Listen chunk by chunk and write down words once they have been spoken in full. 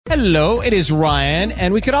Hello, it is Ryan,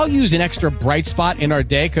 and we could all use an extra bright spot in our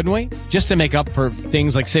day, couldn't we? Just to make up for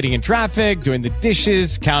things like sitting in traffic, doing the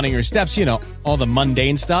dishes, counting your steps, all the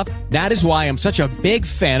mundane stuff. That is why I'm such a big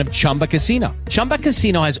fan of Chumba Casino. Chumba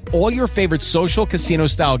Casino has all your favorite social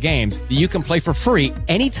casino-style games that you can play for free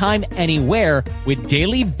anytime, anywhere with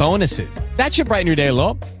daily bonuses. That should brighten your day a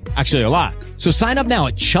little. Actually, a lot. So sign up now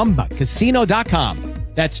at ChumbaCasino.com.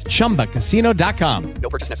 That's ChumbaCasino.com. No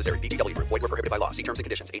purchase necessary. VGW Group. Void where prohibited by law. See terms and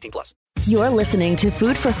conditions. 18+. You're listening to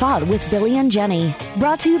Food for Thought with Billy and Jenny,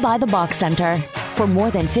 brought to you by the Box Center. For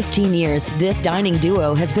more than 15 years, this dining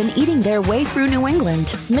duo has been eating their way through New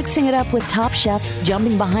England, mixing it up with top chefs,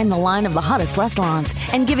 jumping behind the line of the hottest restaurants,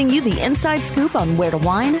 and giving you the inside scoop on where to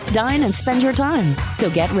wine, dine, and spend your time. So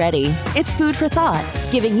get ready. It's Food for Thought,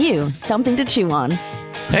 giving you something to chew on.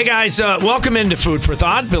 Hey guys, welcome into Food for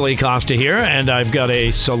Thought. Billy Costa here, and I've got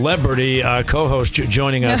a celebrity co-host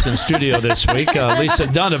joining us in studio this week, Lisa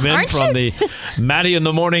Donovan from the Maddie in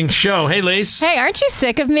the Morning show. Hey, Lisa. Hey, aren't you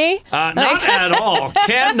sick of me? Not at all.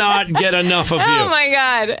 Cannot get enough of you. Oh, my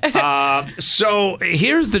God. So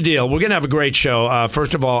here's the deal. We're going to have a great show.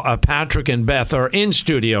 First of all, Patrick and Beth are in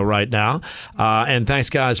studio right now, and thanks,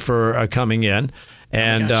 guys, for coming in.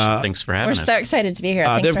 And thanks for having us. We're so excited to be here.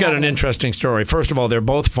 They've got an interesting story. First of all, they're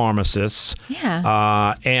both pharmacists.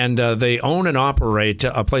 Yeah. And they own and operate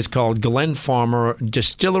a place called Glen Farmer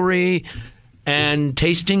Distillery and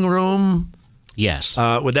Tasting Room. Yes.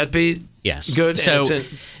 Would that be good? So,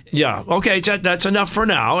 yeah. Okay. That's enough for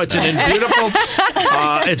now. It's in beautiful.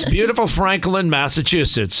 It's beautiful Franklin,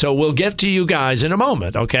 Massachusetts. So we'll get to you guys in a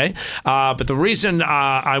moment. Okay. But the reason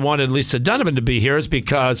I wanted Lisa Donovan to be here is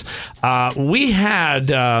because we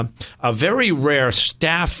had a very rare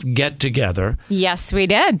staff get together. Yes, we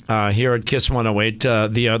did. Here at Kiss 108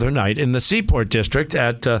 the other night in the Seaport District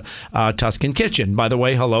at Tuscan Kitchen. By the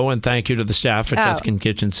way, hello and thank you to the staff at Tuscan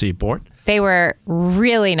Kitchen Seaport. They were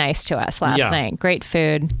really nice to us last night. Great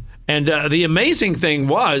food. And the amazing thing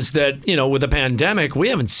was that, with the pandemic, we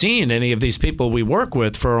haven't seen any of these people we work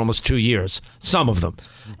with for almost 2 years, some of them.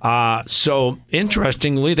 So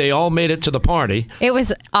interestingly, they all made it to the party. It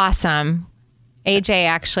was awesome. AJ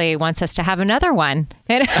actually wants us to have another one.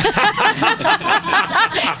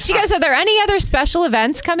 She goes, are there any other special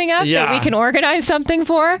events coming up that we can organize something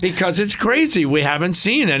for? Because it's crazy. We haven't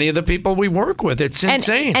seen any of the people we work with. It's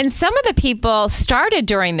insane. And some of the people started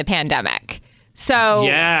during the pandemic. So,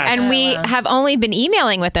 and we have only been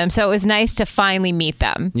emailing with them, so it was nice to finally meet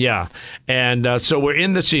them. Yeah. And so we're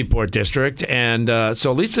in the Seaport District, and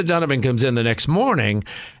so Lisa Donovan comes in the next morning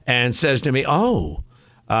and says to me,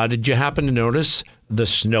 did you happen to notice the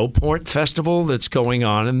Snowport Festival that's going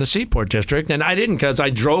on in the Seaport District? And I didn't, because I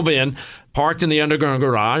drove in, parked in the underground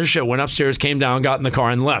garage, went upstairs, came down, got in the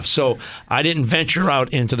car, and left. So I didn't venture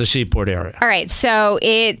out into the Seaport area. All right. So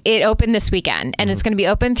it opened this weekend, and it's going to be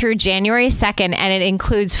open through January 2nd, and it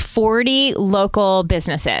includes 40 local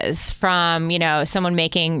businesses, from, someone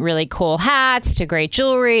making really cool hats to great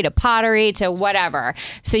jewelry to pottery to whatever.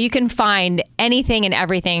 So you can find anything and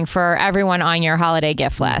everything for everyone on your holiday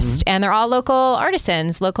gift list. And they're all local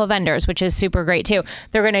artisans, local vendors, which is super great too.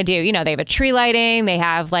 They're going to do, they have a tree lighting, they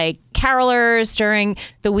have like carolers during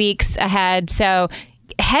the weeks ahead. So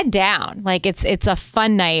head down. Like it's a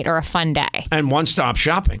fun night or a fun day. And one-stop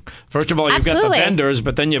shopping. First of all, you've got the vendors,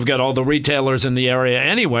 but then you've got all the retailers in the area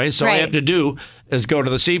anyway. So all you have to do is go to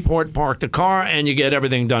the Seaport, park the car, and you get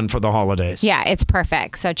everything done for the holidays. Yeah, it's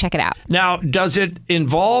perfect. So check it out. Now, does it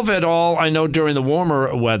involve at all? I know during the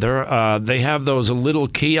warmer weather, they have those little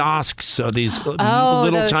kiosks, these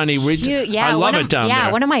little tiny retail. Yeah, I love it down there.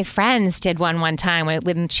 Yeah, one of my friends did one time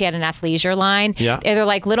when she had an athleisure line. Yeah. They're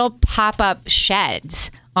like little pop-up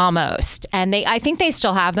sheds. Almost. And I think they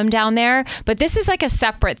still have them down there. But this is like a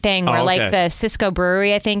separate thing where like the Cisco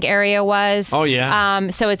Brewery, I think, area was. Oh, yeah.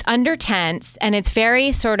 So it's under tents, and it's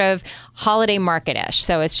very sort of holiday market-ish.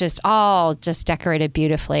 So it's just all just decorated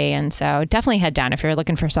beautifully. And so definitely head down if you're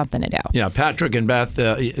looking for something to do. Yeah, Patrick and Beth,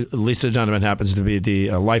 Lisa Donovan happens to be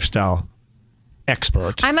the lifestyle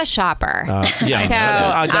expert. I'm a shopper. Yeah, so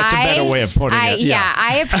that's a better way of putting it. Yeah,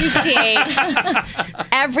 I appreciate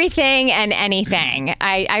everything and anything.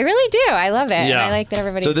 I really do. I love it. Yeah. And I like that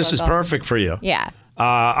everybody. So this is perfect for you. Yeah.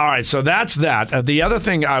 All right. So that's that. The other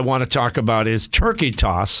thing I want to talk about is turkey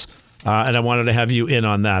toss. And I wanted to have you in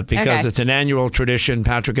on that because it's an annual tradition.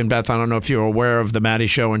 Patrick and Beth, I don't know if you're aware of the Maddie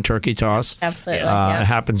Show and Turkey Toss. Absolutely. It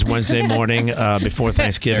happens Wednesday morning before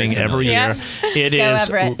Thanksgiving every year. It is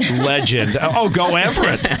legend. Oh, go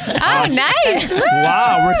Everett. Oh, nice.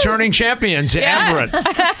 Wow, returning champions, Everett.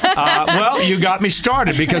 Well, you got me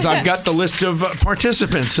started because I've got the list of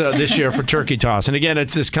participants this year for Turkey Toss. And again,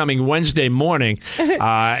 it's this coming Wednesday morning.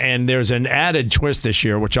 And there's an added twist this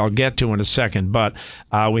year, which I'll get to in a second. But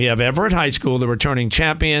we have Everett High School, the returning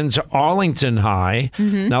champions, Arlington High.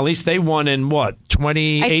 Now, at least they won in what,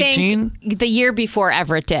 2018? I think the year before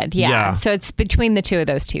Everett did, yeah. So it's between the two of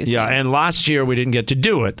those two. Yeah, and last year we didn't get to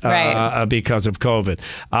do it because of COVID.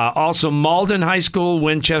 Also, Malden High School,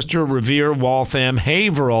 Winchester, Revere, Waltham,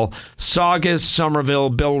 Haverhill, Saugus, Somerville,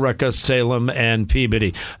 Billerica, Salem, and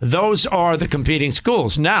Peabody. Those are the competing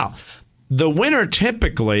schools. Now, the winner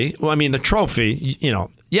typically, the trophy,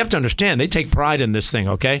 you have to understand, they take pride in this thing,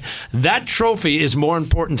 okay? That trophy is more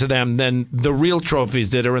important to them than the real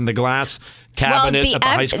trophies that are in the glass cabinet at the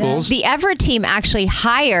high schools. The Everett team actually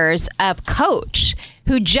hires a coach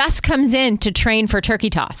who just comes in to train for Turkey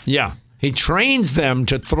Toss. Yeah. He trains them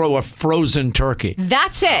to throw a frozen turkey.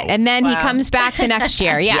 That's it. And then he comes back the next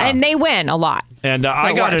year. Yeah, and they win a lot. And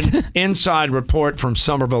I got an inside report from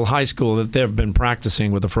Somerville High School that they've been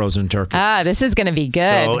practicing with a frozen turkey. This is going to be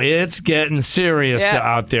good. So it's getting serious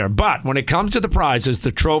out there. But when it comes to the prizes,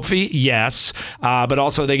 the trophy, yes, but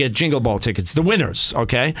also they get Jingle Ball tickets, the winners,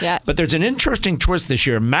 okay? Yeah. But there's an interesting twist this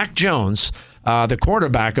year. Mac Jones, the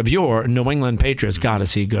quarterback of your New England Patriots, God,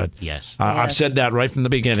 is he good? Yes. I've said that right from the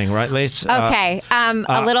beginning, right, Lise? Okay.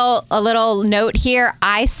 A little note here.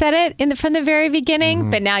 I said it from the very beginning,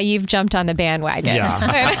 but now you've jumped on the bandwagon. Yeah.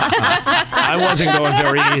 I wasn't going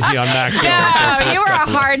very easy on Mac Jones. No, you were a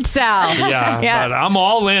hard sell. Yeah, but I'm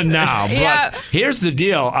all in now. But here's the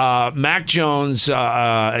deal. Mac Jones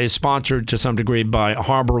is sponsored to some degree by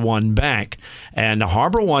Harbor One Bank. And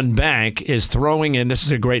Harbor One Bank is throwing in, this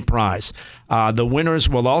is a great prize. The winners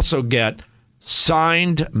will also get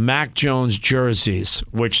signed Mac Jones jerseys,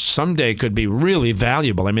 which someday could be really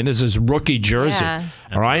valuable. I mean, this is rookie jersey. Yeah.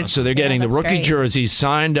 All right? Awesome. So they're getting the rookie jerseys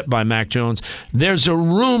signed by Mac Jones. There's a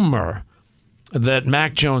rumor that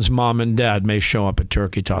Mac Jones' mom and dad may show up at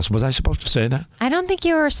Turkey Toss. Was I supposed to say that? I don't think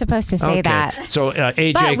you were supposed to say that. So,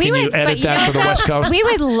 AJ, can you edit that for the West Coast? We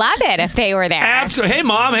would love it if they were there. Absolutely. Hey,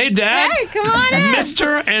 Mom. Hey, Dad. Hey, come on in.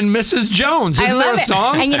 Mr. and Mrs. Jones. Isn't there a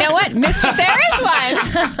song? And you know what? There is one.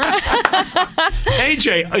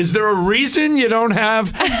 AJ, is there a reason you don't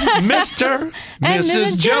have Mr.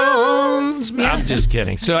 Mrs. Jones? I'm just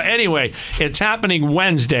kidding. So anyway, it's happening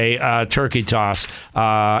Wednesday, Turkey Toss.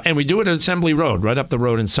 And we do it at Assembly Road, right up the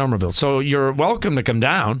road in Somerville. So you're welcome to come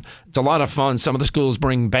down. It's a lot of fun. Some of the schools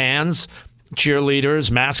bring bands,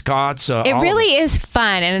 cheerleaders, mascots. It really is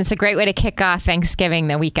fun, and it's a great way to kick off Thanksgiving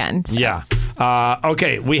the weekend. So. Yeah.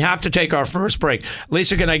 Okay, we have to take our first break.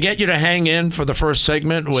 Lisa, can I get you to hang in for the first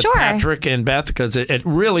segment with Patrick and Beth? Because it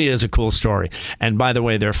really is a cool story. And by the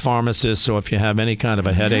way, they're pharmacists, so if you have any kind of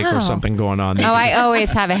a headache or something going on. I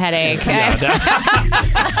always have a headache.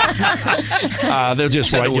 They'll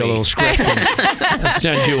just write you a little script and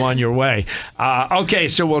send you on your way. Okay,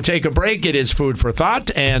 so we'll take a break. It is Food for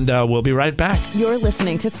Thought, and we'll be right back. You're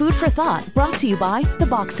listening to Food for Thought, brought to you by The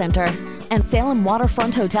Box Center and Salem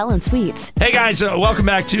Waterfront Hotel and Suites. Hey guys, welcome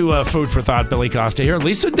back to Food for Thought. Billy Costa here.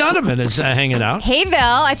 Lisa Donovan is hanging out. Hey Bill,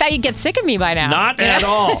 I thought you'd get sick of me by now. Not at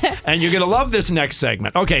all. And you're going to love this next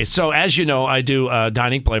segment. Okay, so as you know, I do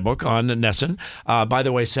Dining Playbook on Nesson. By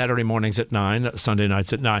the way, Saturday mornings at 9, Sunday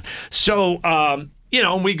nights at 9. So,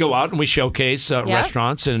 we go out and we showcase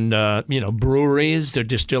restaurants and, breweries, their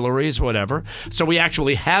distilleries, whatever. So we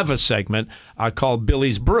actually have a segment called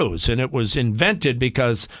Billy's Brews, and it was invented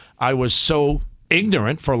because I was so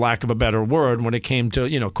ignorant, for lack of a better word, when it came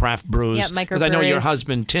to, craft brews. Yeah, microbreweries. Because I know your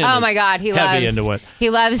husband, Tim, oh my God, he heavy into it.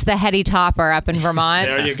 He loves the Heady Topper up in Vermont.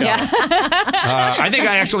 There you go. Yeah. I think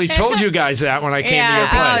I actually told you guys that when I came to your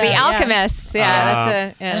place. Oh, the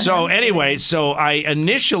Alchemist. So anyway, I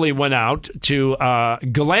initially went out to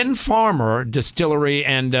Glen Farmer Distillery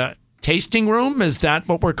and Tasting Room, is that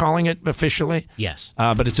what we're calling it officially? Yes.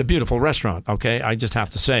 But it's a beautiful restaurant, okay? I just have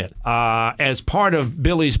to say it. As part of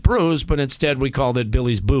Billy's Brews, but instead we called it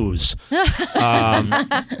Billy's Booze.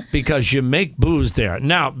 Because you make booze there.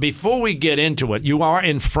 Now, before we get into it, you are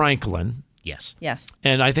in Franklin. Yes. Yes.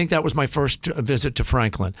 And I think that was my first visit to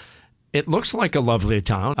Franklin. It looks like a lovely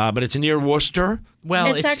town, but it's near Worcester.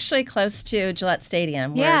 Well, it's actually close to Gillette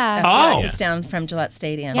Stadium. Yeah. It's down from Gillette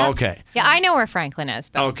Stadium. Yeah. Okay. Yeah, I know where Franklin is.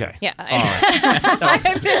 But okay. Yeah.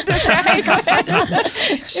 I've been to Franklin.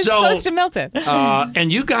 It's close to Milton.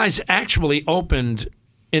 And you guys actually opened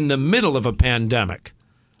in the middle of a pandemic.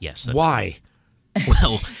 Yes. That's Why?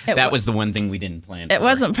 Well, that was the one thing we didn't plan for. It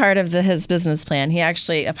wasn't part of his business plan. He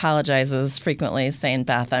actually apologizes frequently, saying,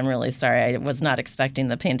 Beth, I'm really sorry. I was not expecting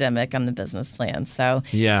the pandemic on the business plan. So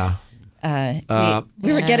Yeah.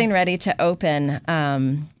 we were getting ready to open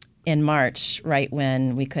in March, right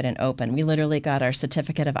when we couldn't open. We literally got our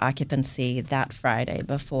certificate of occupancy that Friday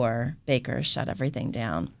before Baker's shut everything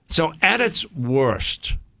down. So at its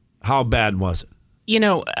worst, how bad was it? You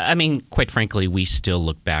know, I mean, quite frankly, we still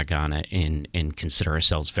look back on it and consider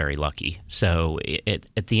ourselves very lucky. So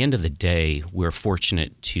at the end of the day, we're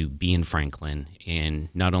fortunate to be in Franklin. And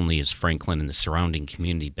not only has Franklin and the surrounding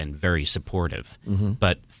community been very supportive,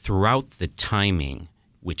 but throughout the timing,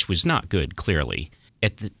 which was not good, clearly,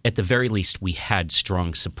 at the very least, we had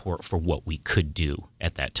strong support for what we could do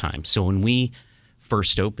at that time. So when we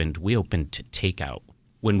first opened, we opened to takeout.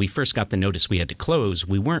 When we first got the notice we had to close,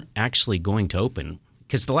 we weren't actually going to open,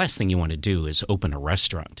 because the last thing you want to do is open a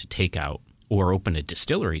restaurant to take out or open a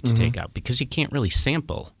distillery to take out, because you can't really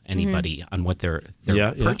sample anybody on what they're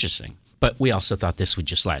purchasing. But we also thought this would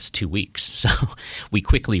just last 2 weeks. So we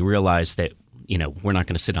quickly realized that, you know, we're not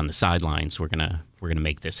going to sit on the sidelines. We're going to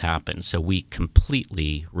make this happen. So we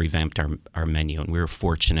completely revamped our menu, and we were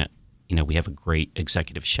fortunate. You know, we have a great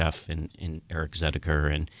executive chef in Eric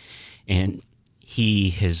Zedeker, and he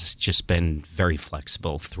has just been very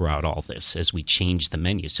flexible throughout all this as we changed the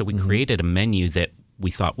menu. So we created a menu that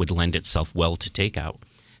we thought would lend itself well to takeout.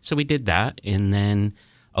 So we did that, and then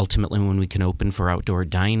ultimately when we can open for outdoor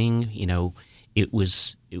dining, you know, it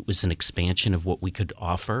was an expansion of what we could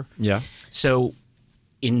offer. Yeah. So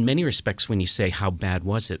in many respects, when you say how bad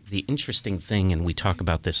was it, the interesting thing, and we talk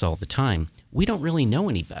about this all the time, we don't really know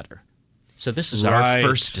any better. So this is our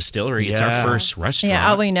first distillery. It's our first restaurant. Yeah,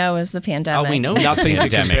 all we know is the pandemic. All we know is nothing to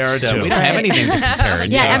compare it to. We don't have anything to compare it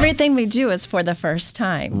to. Yeah, everything we do is for the first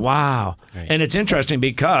time. Wow. Right. And it's interesting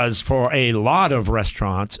because for a lot of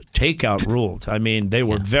restaurants, takeout ruled. I mean, they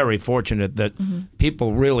were very fortunate that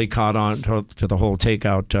people really caught on to the whole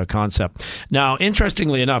takeout concept. Now,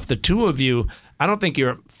 interestingly enough, the two of you, I don't think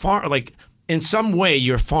you're in some way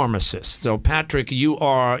you're pharmacists. So Patrick, you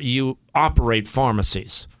operate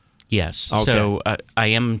pharmacies. Yes. Okay. So I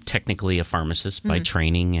am technically a pharmacist by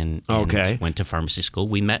training and went to pharmacy school.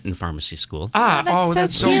 We met in pharmacy school.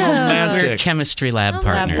 That's so romantic. We're chemistry lab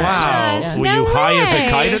partners. Wow. Yes. Were you high as a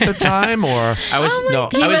kite at the time, or I was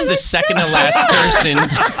I was the second to last person.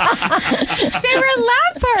 They were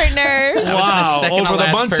lab partners. I was the second to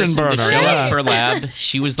last Bunsen burner. To show up for lab.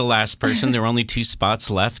 She was the last person. There were only 2 spots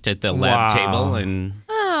left at the lab table, and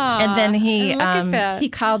then he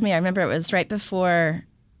called me. I remember it was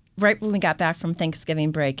right when we got back from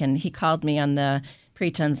Thanksgiving break, and he called me on the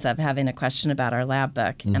pretense of having a question about our lab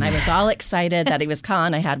book. And I was all excited that he was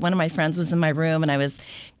calling. I had one of my friends was in my room, and I was,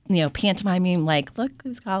 pantomiming like, look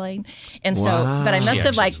who's calling. And so, but I must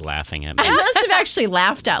have was laughing at me. I must have actually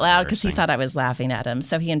laughed out loud because he thought I was laughing at him.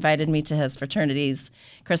 So he invited me to his fraternity's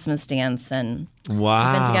Christmas dance, and we've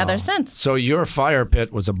been together since. So your fire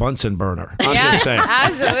pit was a Bunsen burner. I'm just saying.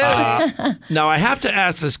 Absolutely. Now, I have to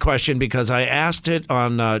ask this question because I asked it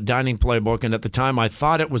on Dining Playbook, and at the time I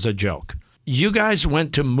thought it was a joke. You guys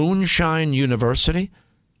went to Moonshine University?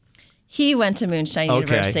 He went to Moonshine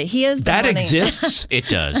University. He is that exists? It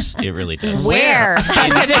does. It really does. Where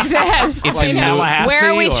does it exist? It's in Tallahassee.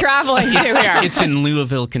 Where are we traveling to here? It's in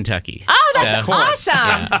Louisville, Kentucky. Oh, that's awesome.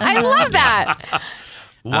 Yeah. I love that.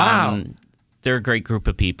 Wow. They're a great group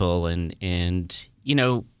of people, and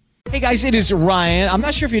Hey guys, it is Ryan. I'm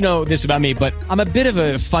not sure if you know this about me, but I'm a bit of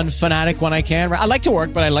a fun fanatic when I can. I like to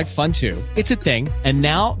work, but I like fun too. It's a thing. And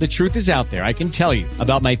now the truth is out there. I can tell you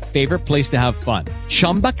about my favorite place to have fun.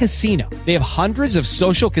 Chumba Casino. They have hundreds of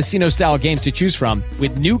social casino style games to choose from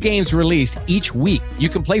with new games released each week. You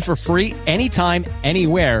can play for free anytime,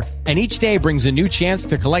 anywhere. And each day brings a new chance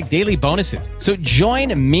to collect daily bonuses. So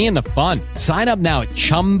join me in the fun. Sign up now at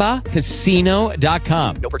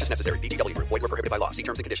ChumbaCasino.com. No purchase necessary. VGW. Void where prohibited by law. See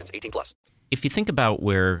terms and conditions. 18+. If you think about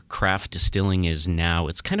where craft distilling is now,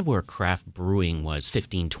 it's kind of where craft brewing was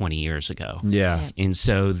 15, 20 years ago. Yeah. And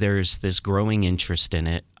so there's this growing interest in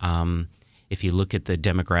it. If you look at the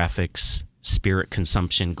demographics, spirit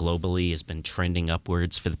consumption globally has been trending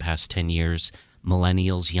upwards for the past 10 years.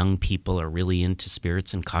 Millennials, young people are really into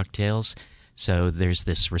spirits and cocktails. So there's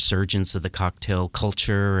this resurgence of the cocktail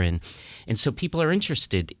culture, and so people are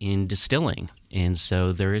interested in distilling. And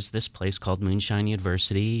so there is this place called Moonshine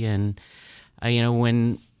University, and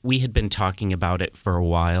when we had been talking about it for a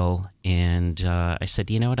while, and I said,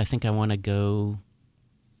 you know what, I think I want to go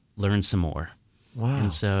learn some more. Wow.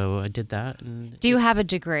 And so I did that. Do you have a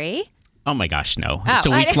degree? Oh my gosh, no! It's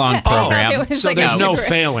a week-long program. So like there's no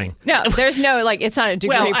failing. No, there's no it's not a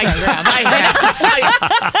degree program.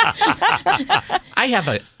 I have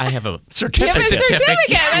a certificate.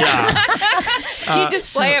 Yeah. Do you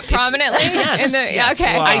display it prominently? Yes.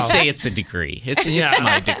 Okay. Wow. I say it's a degree. It's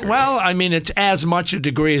my degree. Well, I mean, it's as much a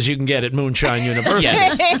degree as you can get at Moonshine University.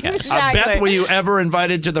 Yes. Exactly. Beth, were you ever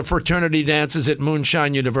invited to the fraternity dances at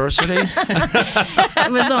Moonshine University?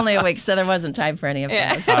 It was only a week, so there wasn't time for any of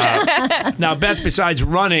those. Now, Beth, besides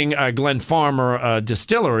running Glen Farmer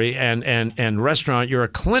Distillery and restaurant, you're a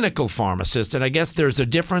clinical pharmacist, and I guess there's a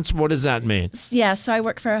difference. What does that mean? Yeah, so I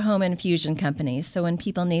work for a home infusion company. So when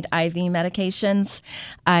people need IV medications,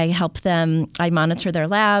 I help them. I monitor their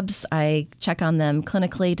labs. I check on them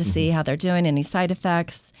clinically to see how they're doing, any side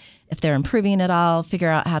effects, if they're improving at all, figure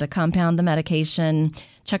out how to compound the medication,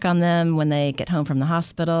 check on them when they get home from the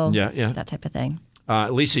hospital, that type of thing.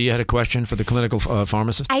 Lisa, you had a question for the clinical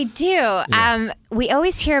pharmacist? I do. Yeah. We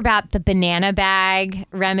always hear about the banana bag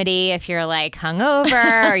remedy if you're like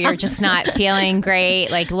hungover or you're just not feeling great,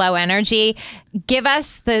 like low energy. Give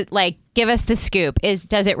us the scoop.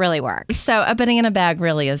 Does it really work? So a banana bag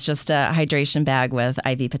really is just a hydration bag with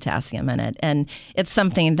IV potassium in it. And it's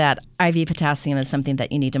something that IV potassium is something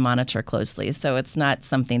that you need to monitor closely. So it's not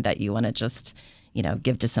something that you want to just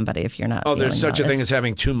give to somebody if you're not. Oh, there's such a thing as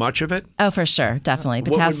having too much of it? Oh, for sure. Definitely.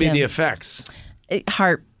 Potassium. What would be the effects?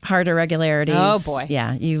 Heart irregularities. Oh, boy.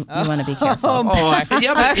 Yeah, you want to be careful. Oh, boy.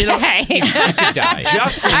 Yeah, but, you could die.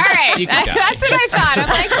 Justin. All right. That's what I thought. I'm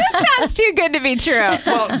like, this sounds too good to be true.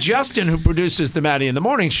 Well, Justin, who produces the Maddie in the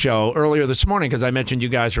Morning show earlier this morning, because I mentioned you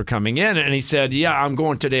guys were coming in, and he said, yeah, I'm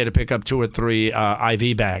going today to pick up 2 or 3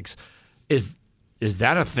 IV bags. Is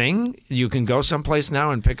that a thing? You can go someplace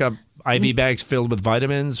now and pick up IV bags filled with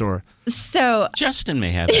vitamins, or so Justin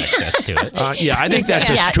may have access to it. Yeah, I think that's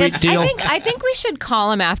a street deal. I think we should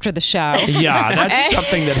call him after the show. Yeah, that's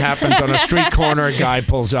something that happens on a street corner. A guy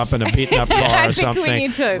pulls up in a beaten up car or something. I think we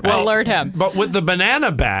need to alert him. But with the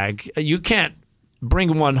banana bag, you can't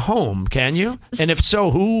bring one home, can you? And if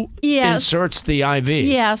so, who inserts the IV?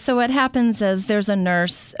 Yeah, so what happens is there's a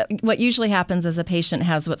nurse. What usually happens is a patient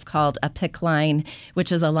has what's called a PICC line,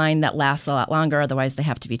 which is a line that lasts a lot longer. Otherwise, they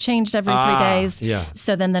have to be changed every 3 days. Yeah.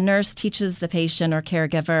 So then the nurse teaches the patient or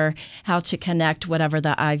caregiver how to connect whatever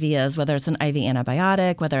the IV is, whether it's an IV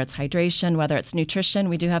antibiotic, whether it's hydration, whether it's nutrition.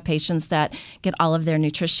 We do have patients that get all of their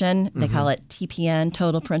nutrition. They call it TPN,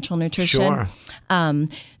 total parenteral nutrition. Sure.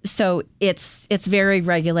 So it's very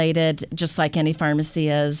regulated, just like any pharmacy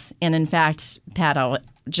is. And in fact, Pat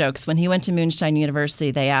jokes, when he went to Moonshine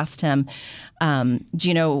University, they asked him, do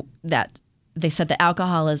you know that they said that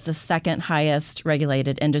alcohol is the second highest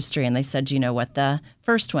regulated industry? And they said, do you know what the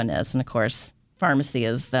first one is? And of course, pharmacy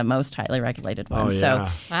is the most highly regulated one. Oh, yeah.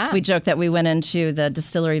 So we joke that we went into the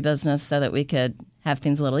distillery business so that we could have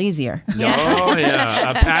things a little easier. Oh,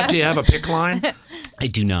 yeah. Pat, do you have a PICC line? I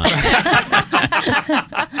do not.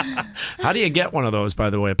 How do you get one of those,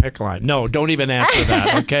 by the way, a PICC line? No, don't even answer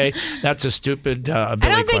that, okay? That's a stupid I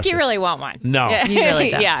don't think you really want one. No. You really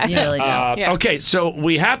don't. Yeah. You really don't. Okay, so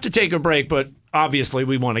we have to take a break, but obviously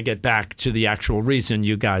we want to get back to the actual reason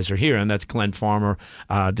you guys are here, and that's Glen Farmer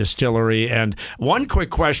Distillery. And one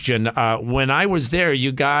quick question. When I was there,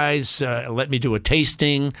 you guys let me do a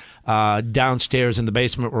tasting downstairs in the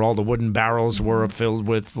basement where all the wooden barrels were filled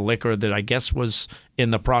with liquor that I guess was in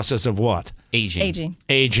the process of what? Aging,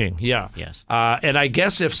 yeah. Yes. And I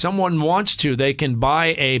guess if someone wants to, they can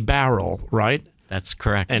buy a barrel, right? That's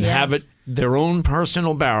correct. And have it their own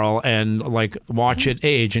personal barrel and watch it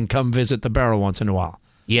age and come visit the barrel once in a while.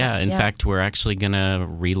 Yeah, in fact, we're actually going to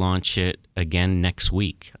relaunch it again next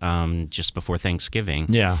week, just before Thanksgiving.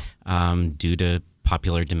 Yeah. Due to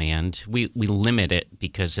popular demand. We limit it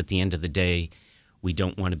because at the end of the day, we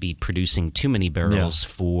don't want to be producing too many barrels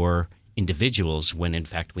for individuals when in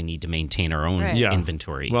fact we need to maintain our own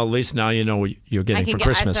inventory. Well, at least now you know what you're getting for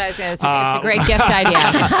Christmas. It's a great gift idea.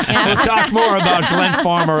 We'll talk more about Glen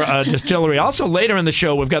Farmer Distillery. Also later in the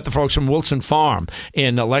show, we've got the folks from Wilson Farm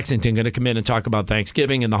in Lexington going to come in and talk about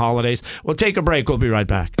Thanksgiving and the holidays. We'll take a break. We'll be right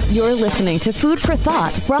back. You're listening to Food for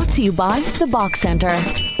Thought, brought to you by The Box Center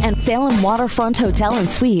and Salem Waterfront Hotel and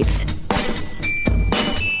Suites.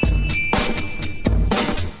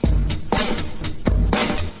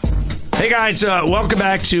 Hey guys, welcome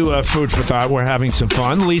back to Food for Thought. We're having some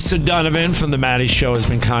fun. Lisa Donovan from The Maddie Show has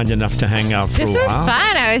been kind enough to hang out for a while. This was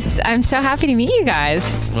fun. I'm so happy to meet you guys.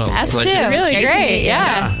 Well, Us pleasure. too. Really Great to great. meet you.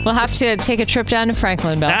 Yeah. We'll have to take a trip down to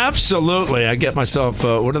Franklin, Bill. Absolutely. I get myself,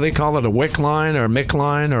 what do they call it, a wick line or a mick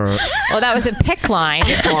line? Or Well, that was a pick line.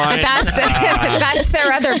 line. That's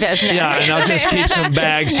their other business. Yeah, and I'll just keep some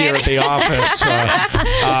bags here at the office.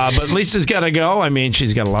 But Lisa's got to go. I mean,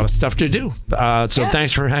 she's got a lot of stuff to do. So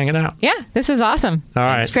thanks for hanging out. Yeah, this was awesome. All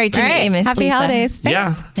right. It's great to All meet right. you, Miss Happy Lisa. holidays. Thanks.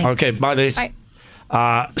 Yeah. Thanks. Okay. Bye, Lisa.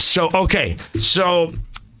 Bye. So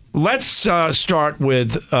let's start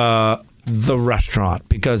with the restaurant,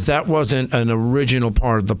 because that wasn't an original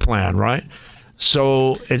part of the plan, right?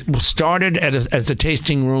 So it started as a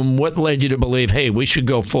tasting room. What led you to believe, hey, we should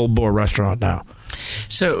go full bore restaurant now?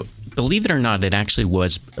 So, believe it or not, it actually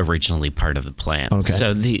was originally part of the plan. Okay.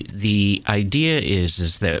 So the idea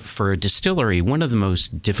is that for a distillery, one of the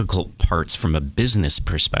most difficult parts from a business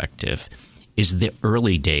perspective is the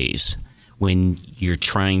early days when you're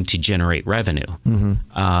trying to generate revenue.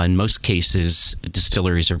 In most cases,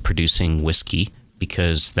 distilleries are producing whiskey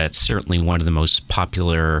because that's certainly one of the most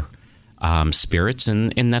popular spirits,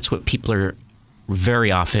 and that's what people are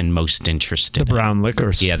very often most interested in. The brown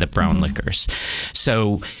liquors. Yeah, the brown liquors.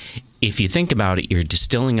 So if you think about it, you're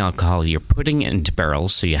distilling alcohol, you're putting it into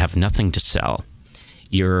barrels, so you have nothing to sell.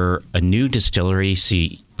 You're a new distillery, so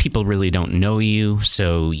people really don't know you,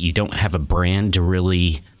 so you don't have a brand to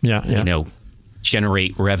really,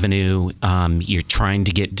 generate revenue. You're trying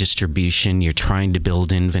to get distribution. You're trying to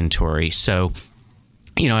build inventory. So,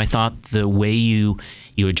 I thought the way you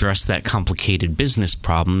address that complicated business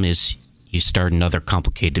problem is you start another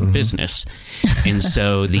complicated business. And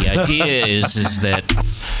so the idea is that,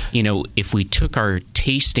 if we took our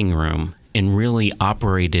tasting room and really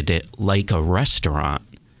operated it like a restaurant,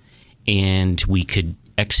 and we could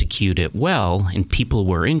execute it well, and people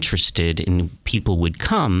were interested and people would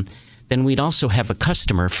come, then we'd also have a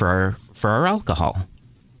customer for our alcohol.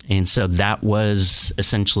 And so that was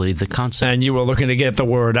essentially the concept. And you were looking to get the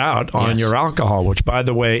word out on your alcohol, which, by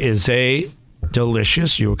the way, is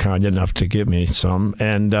delicious. You were kind enough to give me some,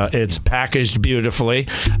 and it's packaged beautifully.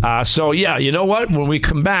 So yeah, you know what? When we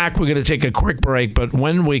come back, we're going to take a quick break, but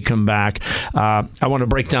when we come back, I want to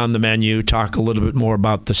break down the menu, talk a little bit more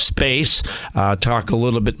about the space, talk a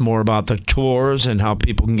little bit more about the tours and how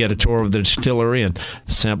people can get a tour of the distillery and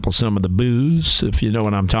sample some of the booze, if you know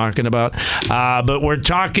what I'm talking about. But we're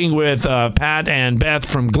talking with Pat and Beth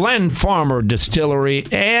from Glen Farmer Distillery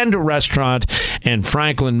and Restaurant in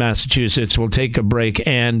Franklin, Massachusetts. We'll take a break,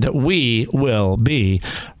 and we will be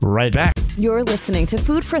right back. You're listening to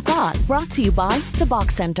Food for Thought, brought to you by The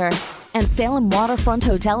Box Center and Salem Waterfront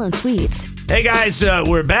Hotel and Suites. Hey guys,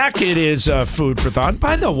 we're back. It is Food for Thought.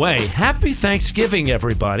 By the way, happy Thanksgiving,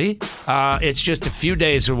 everybody. It's just a few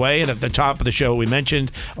days away, and at the top of the show, we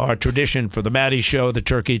mentioned our tradition for the Maddie Show. The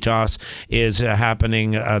turkey toss is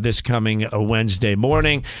happening this coming Wednesday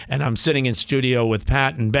morning, and I'm sitting in studio with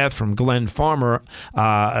Pat and Beth from Glen Farmer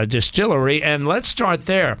Distillery, and let's start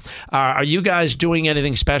there. Are you guys doing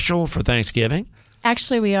anything special for Thanksgiving?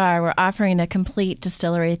 Actually, we are. We're offering a complete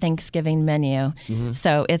distillery Thanksgiving menu.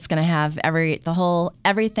 So it's going to have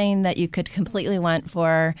everything that you could completely want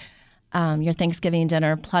for your Thanksgiving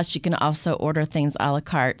dinner. Plus, you can also order things a la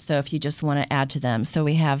carte. So if you just want to add to them. So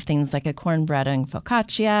we have things like a cornbread and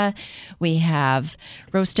focaccia. We have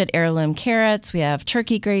roasted heirloom carrots. We have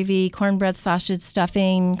turkey gravy, cornbread sausage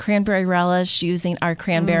stuffing, cranberry relish using our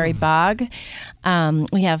cranberry bog.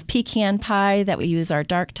 We have pecan pie that we use our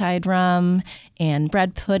dark tide rum, and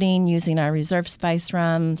bread pudding using our reserve spice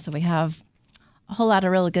rum. So we have a whole lot of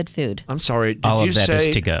really good food. I'm sorry. Did All you of that say, is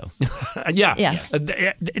to go. Yeah. Yes.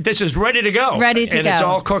 This is ready to go. Ready to and go. And it's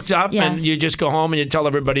all cooked up, Yes. and you just go home and you tell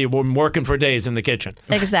everybody we're working for days in the kitchen.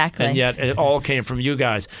 Exactly. And yet it all came from you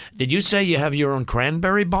guys. Did you say you have your own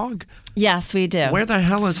cranberry bog? Yes, we do. Where the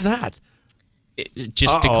hell is that?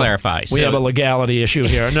 Just to clarify. We have a legality issue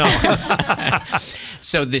here. No.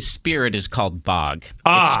 So the spirit is called Bog.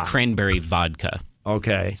 Ah. It's cranberry vodka.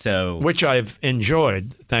 Okay. So Which I've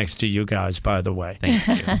enjoyed, thanks to you guys, by the way. thank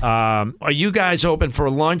you. Are you guys open for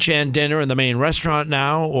lunch and dinner in the main restaurant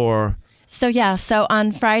now, or? So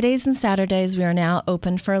on Fridays and Saturdays, we are now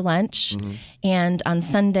open for lunch. And on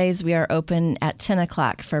Sundays, we are open at 10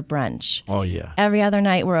 o'clock for brunch. Oh, yeah. Every other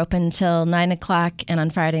night, we're open till 9 o'clock. And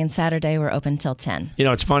on Friday and Saturday, we're open till 10. You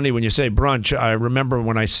know, it's funny when you say brunch. I remember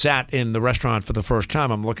when I sat in the restaurant for the first time,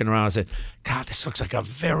 I'm looking around and I said, God, this looks like a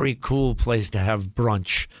very cool place to have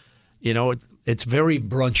brunch. You know, it's very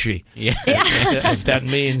brunchy, Yeah. if that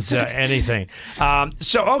means anything.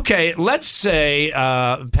 Okay, let's say,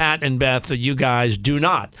 Pat and Beth, you guys do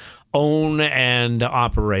not own and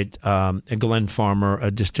operate Glen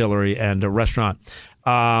Farmer Distillery and a restaurant.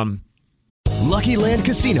 Lucky Land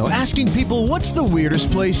Casino, asking people, what's the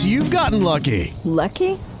weirdest place you've gotten lucky?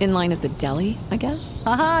 Lucky? In line at the deli, I guess?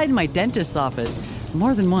 Aha, in my dentist's office.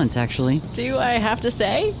 More than once, actually. Do I have to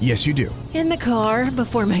say? Yes, you do. In the car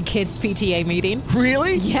before my kids' PTA meeting.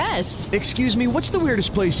 Really? Yes. Excuse me, what's the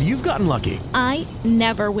weirdest place you've gotten lucky? I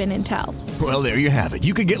never win and tell. Well, there you have it.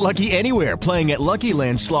 You can get lucky anywhere, playing at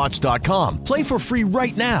LuckyLandSlots.com. Play for free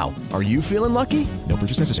right now. Are you feeling lucky? No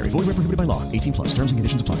purchase necessary. Void where prohibited by law. 18+. Terms and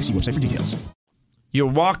conditions apply. See website for details. You're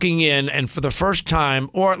walking in, and for the first time,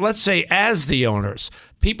 or let's say as the owners,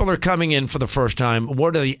 people are coming in for the first time.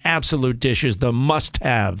 What are the absolute dishes, the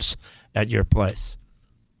must-haves at your place?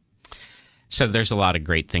 So there's a lot of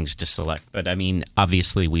great things to select, but I mean,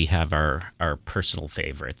 obviously we have our personal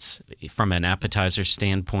favorites. From an appetizer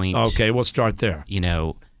standpoint, okay, we'll start there.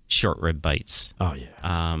 Short rib bites. Oh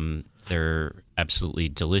yeah, they're absolutely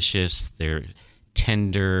delicious. They're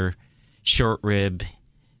tender, short rib,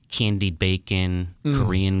 candied bacon,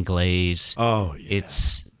 Korean glaze. Oh yeah,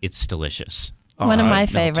 it's delicious. One of my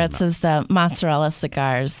favorites is the mozzarella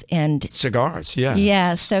cigars. And cigars, yeah.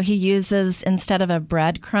 Yeah, so he uses, instead of a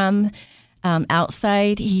breadcrumb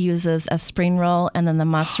outside, he uses a spring roll, and then the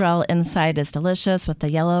mozzarella inside is delicious with the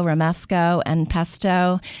yellow romesco and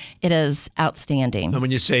pesto. It is outstanding. And when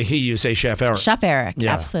you say he, you say Chef Eric. Chef Eric,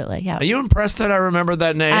 absolutely, yeah. Are you impressed that I remember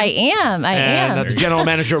that name? I am. And the general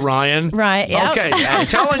manager, Ryan. Right, yeah. Okay, I'm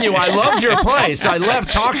telling you, I loved your place. I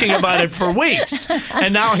left talking about it for weeks.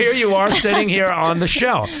 And now here you are sitting here on the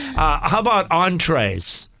show. How about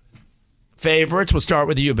entrees? Favorites? We'll start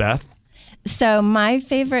with you, Beth. So my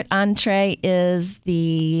favorite entree is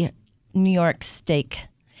the New York steak.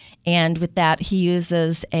 And with that, he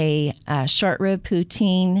uses a short rib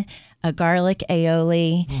poutine, a garlic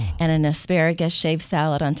aioli, and an asparagus shaved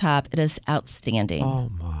salad on top. It is outstanding. Oh,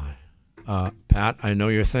 my. Pat, I know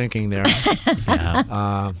you're thinking there.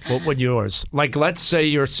 Yeah. What would yours? Like, let's say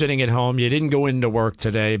you're sitting at home. You didn't go into work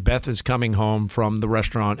today. Beth is coming home from the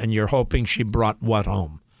restaurant, and you're hoping she brought what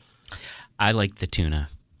home? I like the tuna.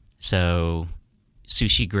 So,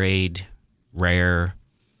 sushi grade, rare,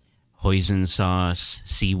 hoisin sauce,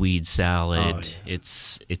 seaweed salad. Oh, yeah.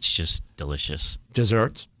 It's just delicious.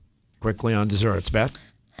 Desserts? Quickly on desserts, Beth?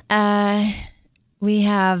 We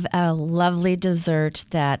have a lovely dessert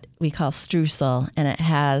that we call streusel, and it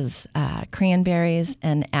has cranberries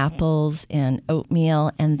and apples and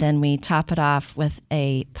oatmeal, and then we top it off with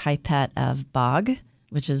a pipette of bog,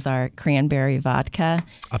 which is our cranberry vodka.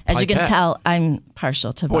 As you can tell, I'm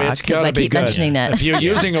partial to bog because I keep mentioning it. If you're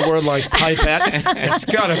using a word like pipette, it's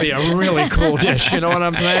got to be a really cool dish. You know what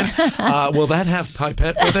I'm saying? Will that have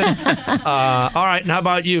pipette with it? All right. And how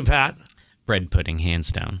about you, Pat? Bread pudding,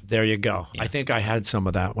 hands down. There you go. Yeah. I think I had some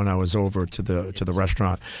of that when I was over to the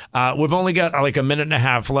restaurant. We've only got like a minute and a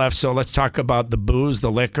half left, so let's talk about the booze,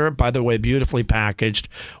 the liquor. By the way, beautifully packaged.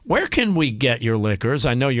 Where can we get your liquors?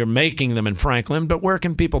 I know you're making them in Franklin, but where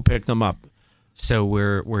can people pick them up? So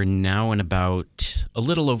we're now in about a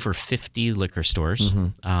little over 50 liquor stores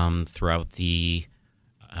throughout the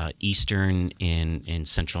eastern and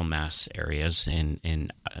central Mass areas,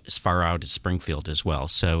 and as far out as Springfield as well.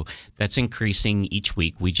 So that's increasing each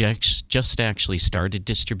week. We just actually started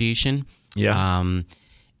distribution. Yeah.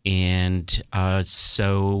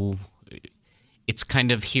 So it's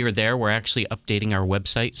kind of here or there. We're actually updating our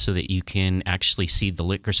website so that you can actually see the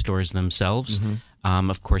liquor stores themselves.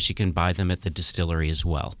 Of course, you can buy them at the distillery as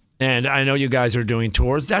well. And I know you guys are doing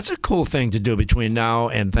tours. That's a cool thing to do between now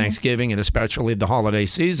and Thanksgiving, and especially the holiday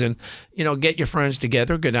season. You know, get your friends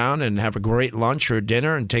together, go down and have a great lunch or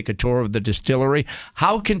dinner and take a tour of the distillery.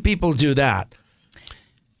 How can people do that?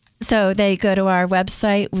 So they go to our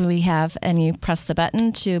website, and you press the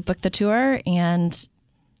button to book the tour and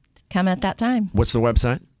come at that time. What's the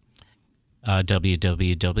website?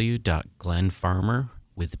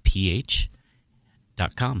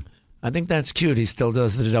 www.glenfarmerwithph.com. I think that's cute. He still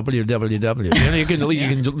does the www. You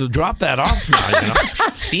can drop that off now. You know?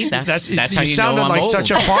 See, that's how you sounded know I'm like old. Such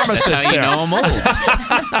a pharmacist that's how there. You know I'm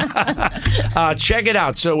old. Check it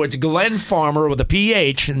out. So it's Glen Farmer with a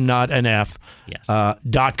PH, not an F. Yes.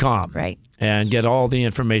 .com. Right. And get all the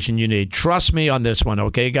information you need. Trust me on this one,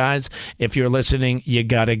 okay, guys? If you're listening, you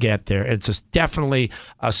got to get there. It's definitely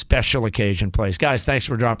a special occasion place. Guys, thanks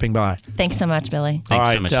for dropping by. Thanks so much, Billy.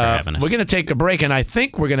 Thanks so much for having us. We're going to take a break, and I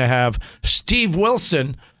think we're going to have Steve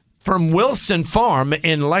Wilson from Wilson Farm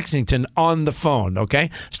in Lexington on the phone, okay?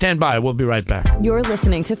 Stand by. We'll be right back. You're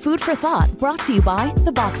listening to Food for Thought, brought to you by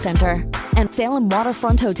The Box Center and Salem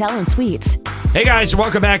Waterfront Hotel and Suites. Hey guys,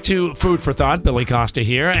 welcome back to Food for Thought. Billy Costa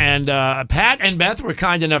here. And Pat and Beth were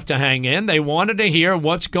kind enough to hang in. They wanted to hear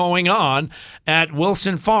what's going on at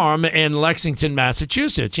Wilson Farm in Lexington,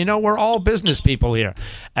 Massachusetts. You know, we're all business people here.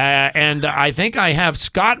 And I think I have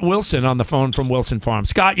Scott Wilson on the phone from Wilson Farm.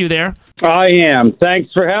 Scott, you there? I am.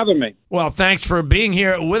 Thanks for having me. Well, thanks for being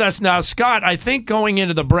here with us. Now, Scott, I think going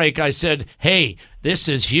into the break, I said, hey, this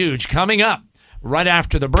is huge. Coming up right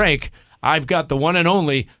after the break, I've got the one and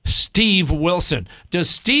only Steve Wilson. Does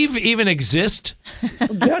Steve even exist?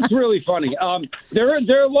 That's really funny. There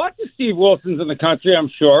are lots of Steve Wilsons in the country, I'm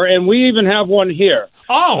sure, and we even have one here.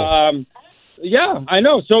 Oh. Yeah, I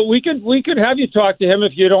know. So we could have you talk to him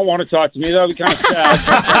if you don't want to talk to me. That would be kind of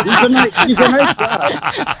sad. He's a nice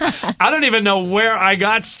guy. I don't even know where I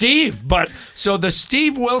got Steve, but so the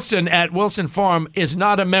Steve Wilson at Wilson Farm is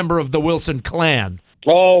not a member of the Wilson clan.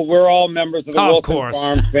 Oh, we're all members of the Wilson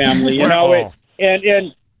Farm family, you know.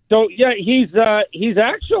 And so yeah, he's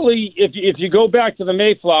actually, if you go back to the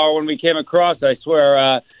Mayflower when we came across, I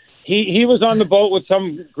swear, he was on the boat with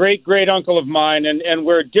some great uncle of mine, and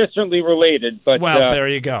we're distantly related. But well, there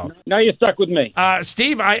you go. Now you're stuck with me,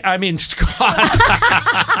 Steve. I mean Scott.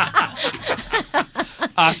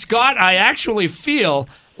 Scott, I actually feel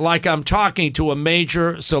like I'm talking to a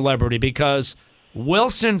major celebrity because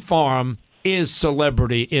Wilson Farm is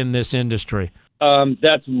celebrity in this industry.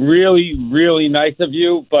 That's really, really nice of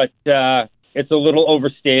you, but it's a little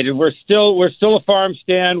overstated. We're still a farm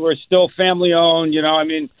stand. We're still family owned. You know, I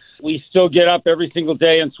mean, we still get up every single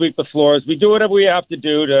day and sweep the floors. We do whatever we have to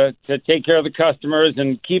do to take care of the customers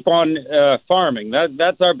and keep on farming.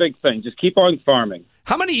 That's our big thing. Just keep on farming.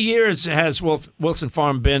 How many years has Wilson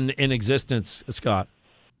Farm been in existence, Scott?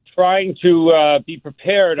 Trying to be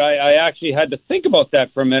prepared, I actually had to think about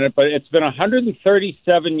that for a minute, but it's been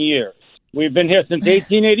 137 years. We've been here since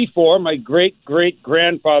 1884. My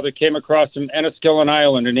great-great-grandfather came across from Enniskillen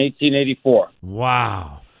Island in 1884.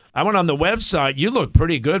 Wow. I went on the website. You look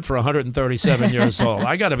pretty good for 137 years old.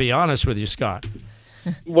 I got to be honest with you, Scott.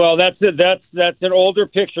 Well, that's an older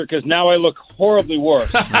picture because now I look horribly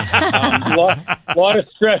worse. Lot of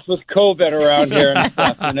stress with COVID around here and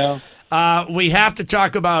stuff, you know. We have to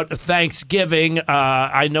talk about Thanksgiving.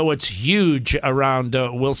 I know it's huge around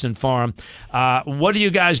Wilson Farm. What are you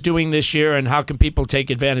guys doing this year, and how can people take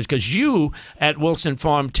advantage? Because you at Wilson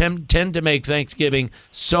Farm tend to make Thanksgiving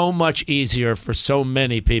so much easier for so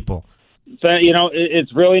many people. So, you know,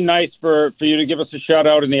 it's really nice for you to give us a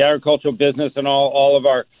shout-out in the agricultural business and all of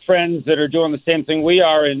our friends that are doing the same thing we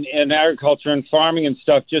are in agriculture and farming and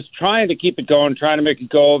stuff, just trying to keep it going, trying to make a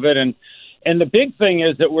go of it. And the big thing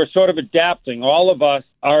is that we're sort of adapting. All of us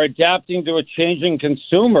are adapting to a changing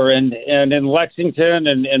consumer. And in Lexington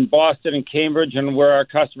and Boston and Cambridge and where our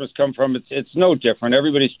customers come from, it's no different.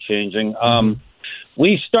 Everybody's changing.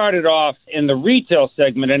 We started off in the retail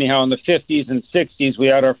segment, anyhow, in the 50s and 60s. We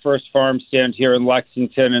had our first farm stand here in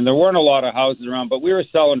Lexington, and there weren't a lot of houses around, but we were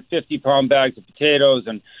selling 50-pound bags of potatoes,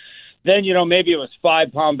 and then, you know, maybe it was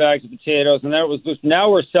 5-pound bags of potatoes, and then it was just, now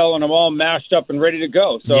we're selling them all mashed up and ready to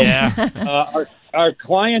go. So yeah. Our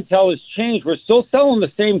clientele has changed. We're still selling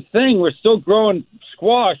the same thing. We're still growing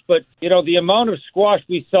squash, but, you know, the amount of squash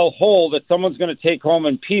we sell whole that someone's going to take home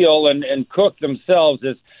and peel and cook themselves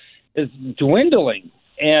is dwindling.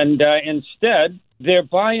 And instead, they're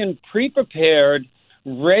buying pre-prepared,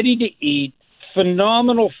 ready-to-eat,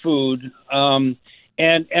 phenomenal food,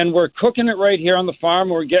 and we're cooking it right here on the farm.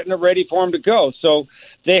 We're getting it ready for them to go. So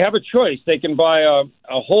they have a choice. They can buy a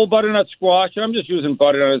whole butternut squash. I'm just using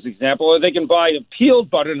butternut as an example. Or they can buy a peeled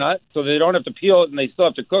butternut, so they don't have to peel it and they still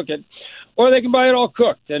have to cook it. Or they can buy it all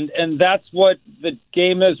cooked. And that's what the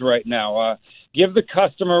game is right now. Give the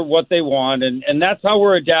customer what they want, and that's how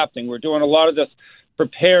we're adapting. We're doing a lot of this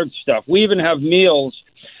prepared stuff. We even have meals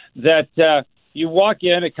that you walk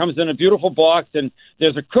in, it comes in a beautiful box, and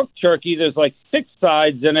there's a cooked turkey, there's like 6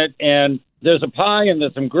 sides in it, and there's a pie, and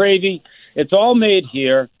there's some gravy. It's all made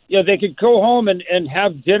here. You know, they could go home and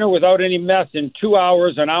have dinner without any mess in 2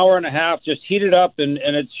 hours, an hour and a half, just heat it up, and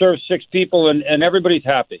it serves 6 people, and everybody's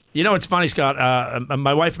happy. You know, it's funny, Scott.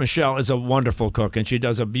 My wife, Michelle, is a wonderful cook, and she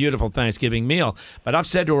does a beautiful Thanksgiving meal. But I've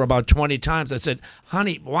said to her about 20 times, I said,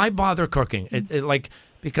 honey, why bother cooking?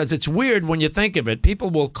 Because it's weird when you think of it.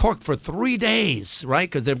 People will cook for 3 days, right?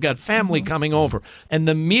 Because they've got family coming over. And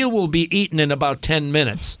the meal will be eaten in about 10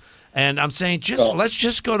 minutes. And I'm saying, let's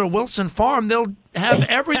just go to Wilson Farm. They'll have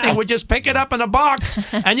everything. We just pick it up in a box,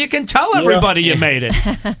 and you can tell everybody you made it.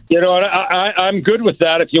 You know, I'm good with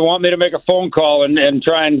that. If you want me to make a phone call and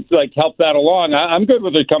try and like help that along, I'm good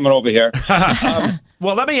with it coming over here.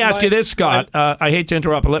 Well, let me ask you this, Scott. I hate to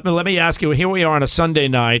interrupt, but let me ask you, here we are on a Sunday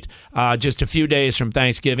night, just a few days from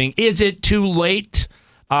Thanksgiving. Is it too late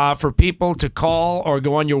for people to call or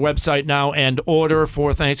go on your website now and order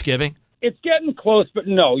for Thanksgiving? It's getting close, but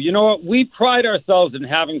no. You know what? We pride ourselves in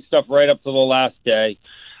having stuff right up to the last day.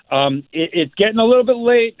 It's getting a little bit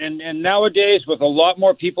late, and nowadays with a lot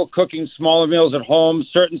more people cooking smaller meals at home,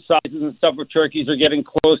 certain sizes and stuff with turkeys are getting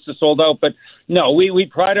close to sold out. But no, we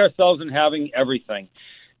pride ourselves in having everything.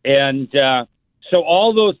 And so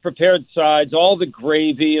all those prepared sides, all the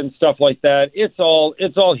gravy and stuff like that, it's all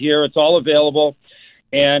here. It's all available.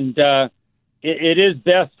 And it is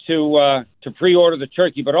best to pre-order the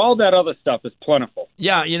turkey, but all that other stuff is plentiful.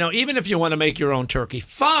 Yeah, even if you want to make your own turkey,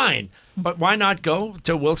 fine. But why not go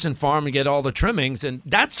to Wilson Farm and get all the trimmings? And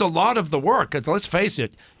that's a lot of the work, because let's face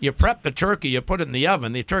it, you prep the turkey, you put it in the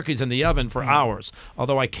oven. The turkey's in the oven for hours,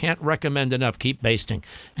 although I can't recommend enough. Keep basting.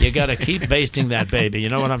 You got to keep basting that baby. You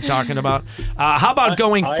know what I'm talking about? How about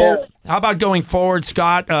going forward? How about going forward,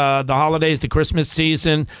 Scott? The holidays, the Christmas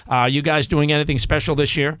season. You guys doing anything special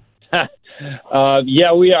this year?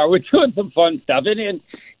 Yeah, we are. We're doing some fun stuff. And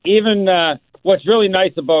even what's really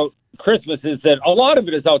nice about Christmas is that a lot of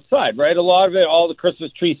it is outside, right? A lot of it, all the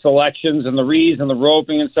Christmas tree selections and the wreaths and the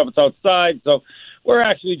roping and stuff, it's outside. So we're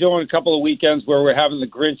actually doing a couple of weekends where we're having the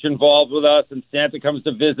Grinch involved with us and Santa comes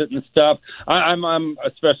to visit and stuff. I'm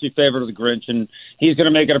especially favorite of the Grinch, and he's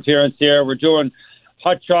going to make an appearance here. We're doing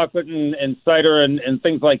hot chocolate and cider and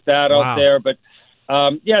things like that out there. But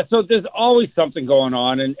yeah, so there's always something going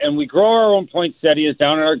on, and we grow our own poinsettias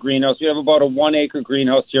down in our greenhouse. We have about a 1-acre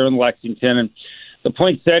greenhouse here in Lexington, and the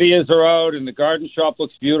poinsettias are out, and the garden shop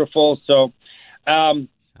looks beautiful. So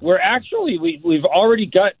we're actually we've already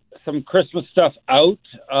got some Christmas stuff out.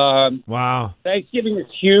 Wow! Thanksgiving is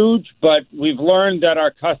huge, but we've learned that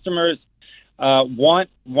our customers want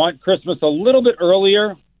Christmas a little bit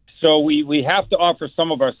earlier. So we have to offer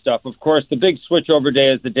some of our stuff. Of course, the big switchover day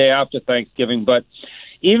is the day after Thanksgiving. But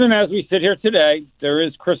even as we sit here today, there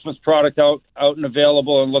is Christmas product out and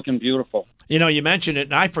available and looking beautiful. You mentioned it,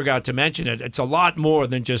 and I forgot to mention it. It's a lot more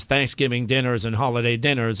than just Thanksgiving dinners and holiday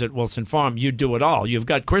dinners at Wilson Farm. You do it all. You've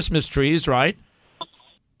got Christmas trees, right?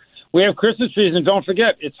 We have Christmas trees, and don't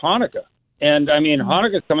forget, it's Hanukkah. And, I mean,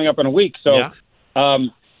 Hanukkah's coming up in a week. So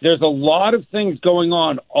there's a lot of things going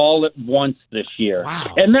on all at once this year.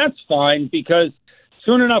 Wow. And that's fine, because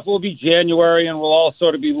soon enough will be January, and we'll all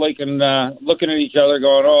sort of be looking at each other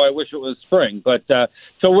going, oh, I wish it was spring. But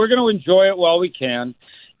so we're going to enjoy it while we can.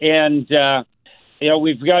 And,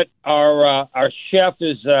 we've got our chef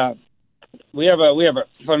is we have a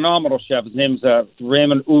phenomenal chef. His name's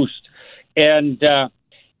Raymond Oost. And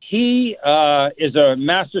he is a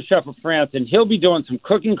master chef of France, and he'll be doing some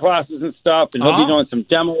cooking classes and stuff, and he'll be doing some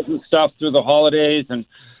demos and stuff through the holidays. And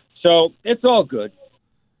so it's all good.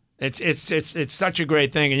 It's such a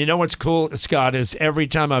great thing. And you know what's cool, Scott, is every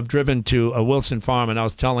time I've driven to a Wilson Farm, and I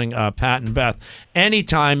was telling Pat and Beth, any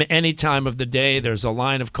time of the day, there's a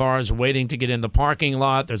line of cars waiting to get in the parking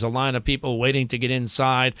lot. There's a line of people waiting to get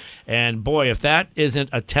inside. And boy, if that isn't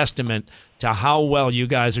a testament to how well you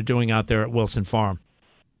guys are doing out there at Wilson Farm.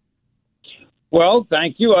 Well,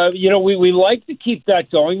 thank you. We like to keep that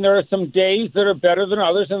going. There are some days that are better than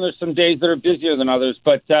others, and there's some days that are busier than others.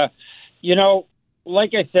 But,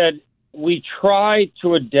 like I said, we try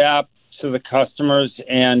to adapt to the customers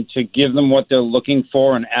and to give them what they're looking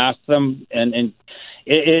for and ask them. And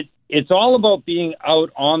it's all about being out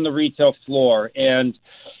on the retail floor. And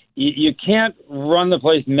you can't run the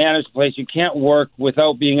place, manage the place. You can't work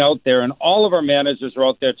without being out there. And all of our managers are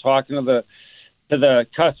out there talking to the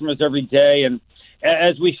customers every day. And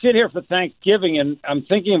as we sit here for Thanksgiving, and I'm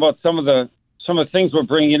thinking about some of the things we're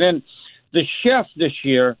bringing in, the chef this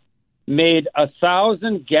year made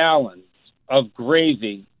 1,000 gallons of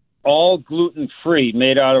gravy, all gluten-free,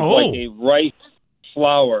 made out of like a rice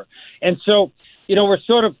flour. And so,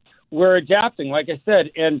 we're adapting, like I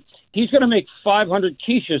said, and he's going to make 500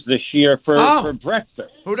 quiches this year for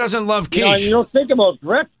breakfast. Who doesn't love quiche? You don't think about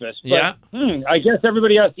breakfast, but I guess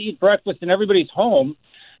everybody has to eat breakfast in everybody's home.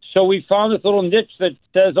 So we found this little niche that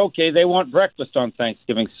says, okay, they want breakfast on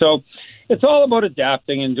Thanksgiving. So it's all about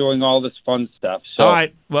adapting and doing all this fun stuff. So all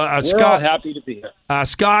right. Well, we're Scott, all happy to be here.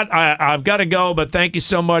 Scott, I've got to go, but thank you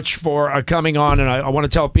so much for coming on. And I want to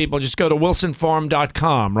tell people, just go to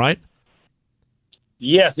wilsonfarm.com, right?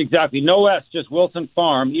 Yes, exactly. No S, just Wilson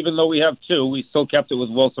Farm. Even though we have two, we still kept it with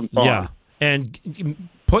Wilson Farm. Yeah, and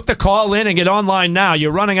put the call in and get online now.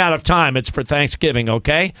 You're running out of time. It's for Thanksgiving,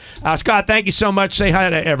 okay? Scott, thank you so much. Say hi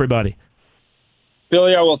to everybody.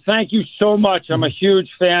 Billy, well, thank you so much. I'm a huge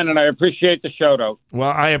fan, and I appreciate the shout-out. Well,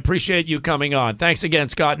 I appreciate you coming on. Thanks again,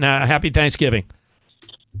 Scott, and happy Thanksgiving.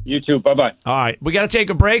 You too. Bye-bye. All right. We got to take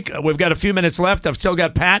a break. We've got a few minutes left. I've still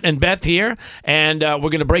got Pat and Beth here, and we're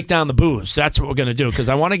going to break down the booze. That's what we're going to do, because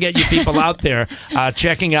I want to get you people out there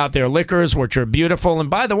checking out their liquors, which are beautiful. And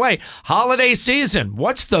by the way, holiday season,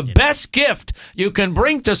 what's the best gift you can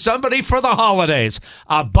bring to somebody for the holidays?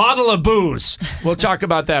 A bottle of booze. We'll talk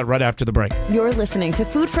about that right after the break. You're listening to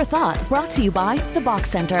Food for Thought, brought to you by The Box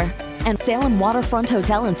Center and Salem Waterfront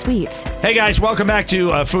Hotel and Suites. Hey, guys, welcome back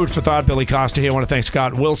to Food for Thought. Billy Costa here. I want to thank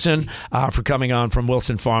Scott Wilson for coming on from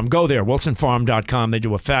Wilson Farm. Go there, wilsonfarm.com. They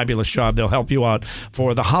do a fabulous job. They'll help you out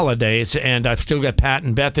for the holidays. And I've still got Pat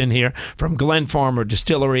and Beth in here from Glen Farmer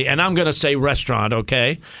Distillery. And I'm going to say restaurant,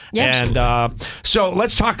 okay? Yes. And so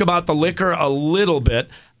let's talk about the liquor a little bit.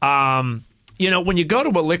 When you go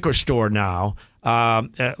to a liquor store now,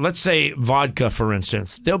 let's say vodka, for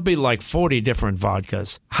instance, there'll be like 40 different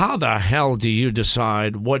vodkas. How the hell do you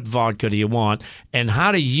decide what vodka do you want? And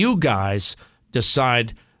how do you guys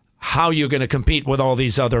decide how you're going to compete with all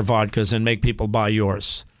these other vodkas and make people buy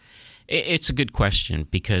yours? It's a good question,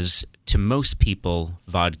 because to most people,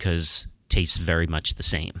 vodkas taste very much the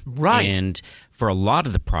same. Right. And for a lot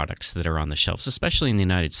of the products that are on the shelves, especially in the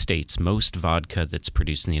United States, most vodka that's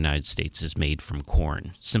produced in the United States is made from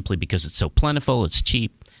corn, simply because it's so plentiful, it's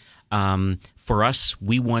cheap. For us,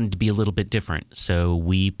 we wanted to be a little bit different, so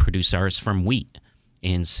we produce ours from wheat.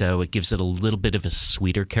 And so it gives it a little bit of a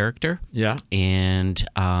sweeter character. Yeah. And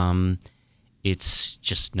it's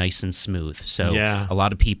just nice and smooth. So yeah. A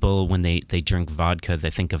lot of people, when they drink vodka, they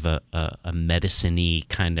think of a medicine-y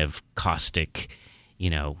kind of caustic,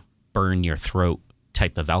 burn your throat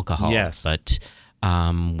type of alcohol. Yes. But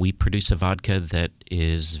we produce a vodka that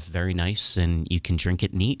is very nice, and you can drink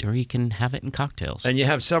it neat, or you can have it in cocktails. And you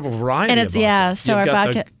have several varieties. And it's, yeah, so You've our got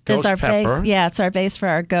vodka the is our ghost pepper. base. Yeah, it's our base for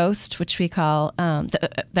our Ghost, which we call,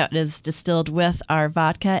 that is distilled with our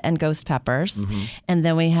vodka and ghost peppers. Mm-hmm. And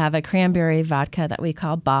then we have a cranberry vodka that we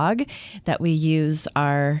call Bog, that we use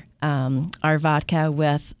our vodka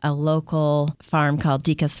with a local farm called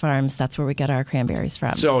Dekas Farms. That's where we get our cranberries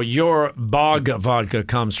from. So your Bog vodka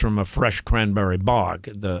comes from a fresh cranberry bog,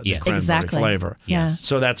 the cranberry exactly. flavor. Yeah.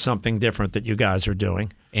 So that's something different that you guys are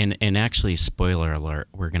doing. And actually, spoiler alert,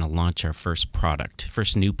 we're going to launch our first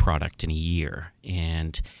new product in a year.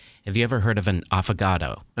 And have you ever heard of an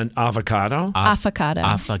affogato? An avocado? Affogato.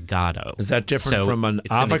 Affogato. Is that different from an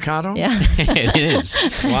avocado? Yeah. It is.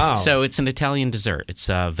 Wow. So it's an Italian dessert. It's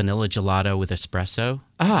vanilla gelato with espresso,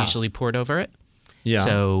 usually poured over it. Yeah.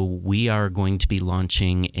 So we are going to be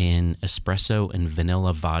launching an espresso and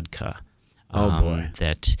vanilla vodka. Boy.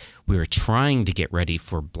 That we were trying to get ready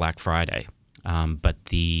for Black Friday, but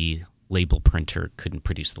the label printer couldn't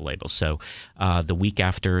produce the label. So the week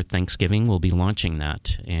after Thanksgiving, we'll be launching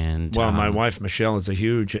that. And well, my wife, Michelle, is a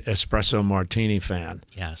huge espresso martini fan.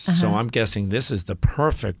 Yes. So I'm guessing this is the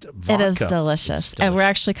perfect vodka. It is delicious. And we're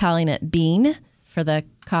actually calling it bean for the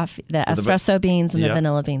coffee, the espresso beans and the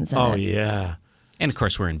vanilla beans in it. Oh, yeah. And, of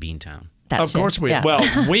course, we're in Beantown. Of course we are.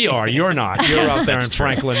 Well, we are. You're not. You're out there in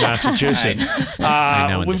Franklin, Massachusetts. I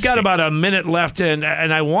know we've got about a minute left, and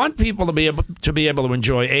I want people to be able to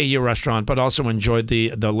enjoy your restaurant, but also enjoy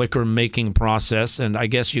the liquor making process. And I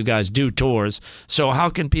guess you guys do tours. So how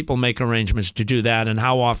can people make arrangements to do that, and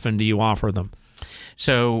how often do you offer them?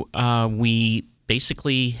 So we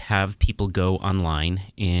basically have people go online,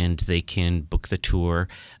 and they can book the tour.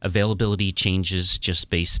 Availability changes just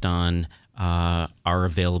based on our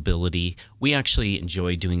availability. We actually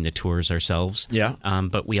enjoy doing the tours ourselves. Yeah.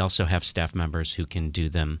 But we also have staff members who can do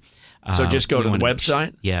them. So just go to the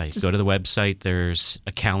website? Yeah, go to the website. There's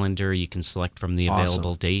a calendar you can select from the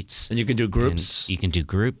available dates. And you can do groups? And you can do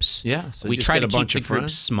groups. Yeah. So we try to keep the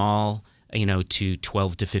groups small, to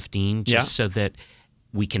 12 to 15, just so that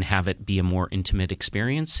we can have it be a more intimate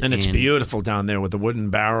experience. And it's beautiful down there with the wooden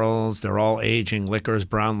barrels. They're all aging liquors,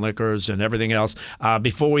 brown liquors, and everything else.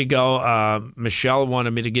 Before we go, Michelle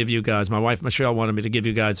wanted me to give you guys, my wife Michelle wanted me to give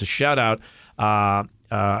you guys a shout out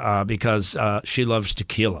because she loves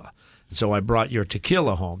tequila. So I brought your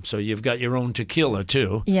tequila home. So you've got your own tequila,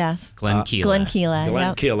 too. Yes. Glenquila.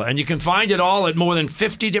 Glenquila. And you can find it all at more than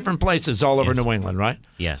 50 different places all over New England, right?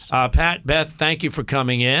 Yes. Pat, Beth, thank you for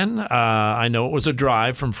coming in. I know it was a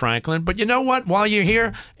drive from Franklin, but you know what? While you're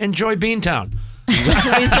here, enjoy Beantown. We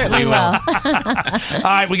certainly will. All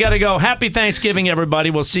right, we got to go. Happy Thanksgiving,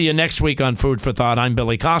 everybody. We'll see you next week on Food for Thought. I'm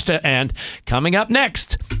Billy Costa, and coming up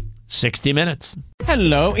next, 60 Minutes.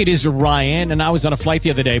 Hello, it is Ryan, and I was on a flight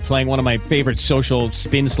the other day playing one of my favorite social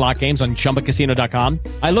spin slot games on ChumbaCasino.com.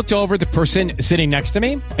 I looked over at the person sitting next to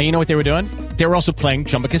me, and you know what they were doing? They were also playing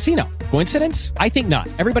Chumba Casino. Coincidence? I think not.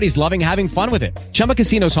 Everybody's loving having fun with it. Chumba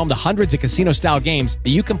Casino is home to hundreds of casino-style games that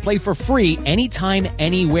you can play for free anytime,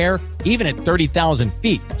 anywhere, even at 30,000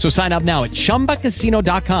 feet. So sign up now at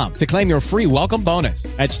ChumbaCasino.com to claim your free welcome bonus.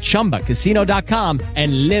 That's ChumbaCasino.com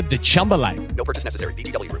and live the Chumba life. No purchase necessary.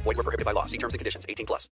 VGW. Void where prohibited by law. See terms and conditions. 18+.